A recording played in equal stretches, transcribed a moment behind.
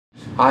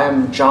I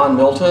am John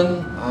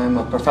Milton. I'm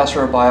a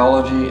professor of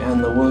biology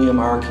and the William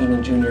R.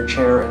 Kenan Jr.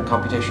 Chair in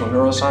Computational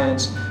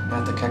Neuroscience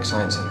at the Keck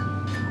Science Center.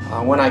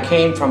 When I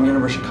came from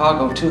University of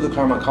Chicago to the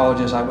Claremont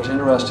Colleges, I was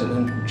interested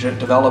in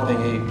developing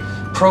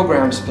a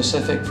program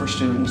specific for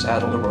students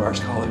at a liberal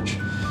arts college.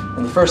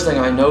 And the first thing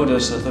I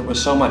noticed is that there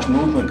was so much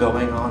movement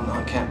going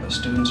on campus.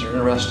 Students are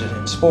interested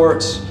in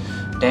sports,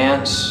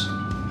 dance,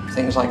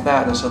 things like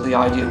that. And so the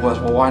idea was,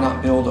 well, why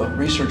not build a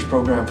research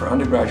program for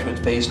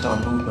undergraduates based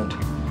on movement?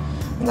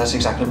 And that's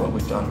exactly what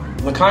we've done.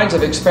 The kinds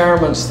of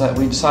experiments that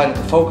we decided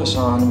to focus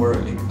on were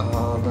the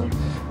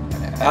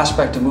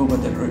aspect of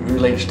movement that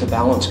relates to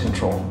balance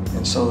control.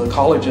 And so the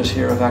colleges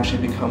here have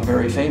actually become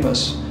very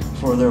famous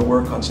for their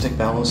work on stick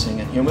balancing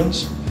in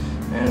humans,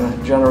 and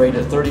have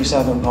generated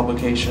 37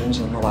 publications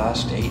in the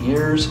last 8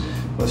 years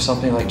with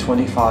something like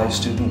 25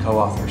 student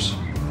co-authors.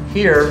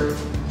 Here,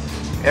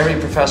 every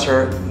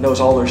professor knows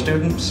all their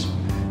students.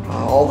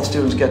 All the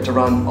students get to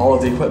run all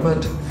of the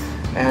equipment,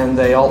 and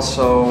they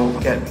also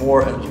get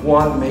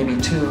one,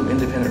 maybe two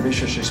independent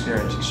research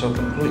experiences, so a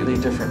completely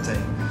different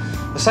thing.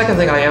 The second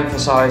thing I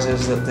emphasize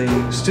is that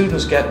the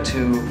students get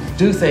to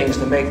do things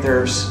to make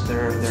their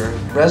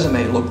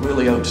resume look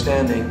really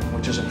outstanding,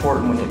 which is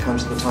important when it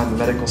comes to the time of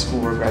medical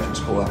school or graduate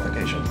school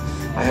application.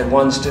 I had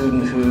one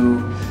student who,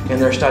 in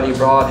their study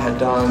abroad, had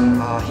done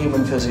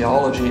human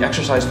physiology,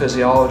 exercise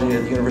physiology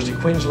at the University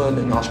of Queensland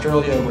in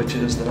Australia, which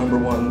is the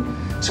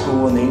 #1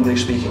 school in the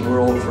English-speaking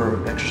world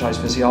for exercise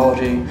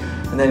physiology,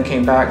 and then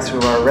came back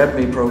through our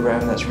REBME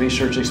program, that's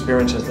Research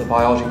Experience at the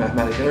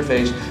Biology-Mathematics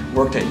Interface,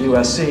 worked at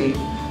USC,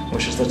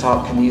 which is the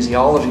top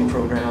kinesiology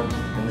program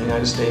in the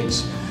United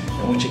States.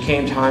 And when she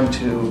came time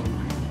to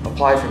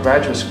apply for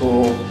graduate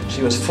school,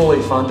 she was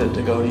fully funded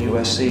to go to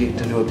USC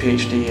to do a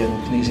PhD in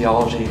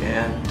kinesiology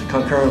and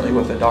concurrently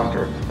with a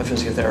doctor of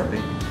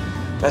physiotherapy.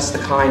 That's the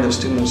kind of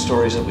student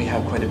stories that we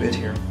have quite a bit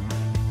here.